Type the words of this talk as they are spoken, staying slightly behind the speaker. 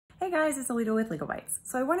Hey guys, it's Alita with Legal Bytes.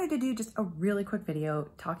 So I wanted to do just a really quick video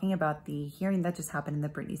talking about the hearing that just happened in the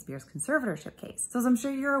Britney Spears conservatorship case. So as I'm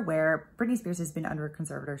sure you're aware, Britney Spears has been under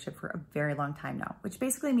conservatorship for a very long time now, which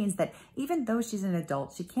basically means that even though she's an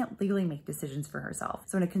adult, she can't legally make decisions for herself.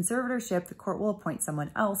 So in a conservatorship, the court will appoint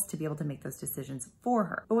someone else to be able to make those decisions for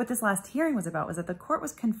her. But what this last hearing was about was that the court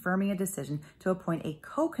was confirming a decision to appoint a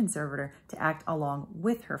co-conservator to act along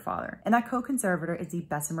with her father. And that co-conservator is the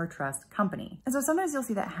Bessemer Trust Co. And so sometimes you'll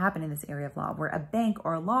see that happen in this area of law where a bank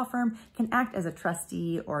or a law firm can act as a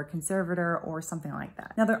trustee or a conservator or something like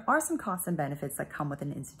that. Now, there are some costs and benefits that come with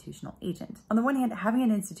an institutional agent. On the one hand, having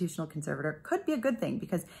an institutional conservator could be a good thing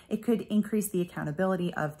because it could increase the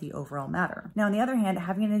accountability of the overall matter. Now, on the other hand,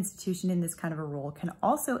 having an institution in this kind of a role can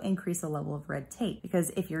also increase the level of red tape because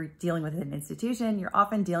if you're dealing with an institution, you're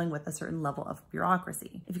often dealing with a certain level of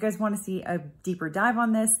bureaucracy. If you guys want to see a deeper dive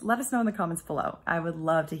on this, let us know in the comments below. I would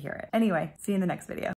love to hear it. Anyway, see you in the next video.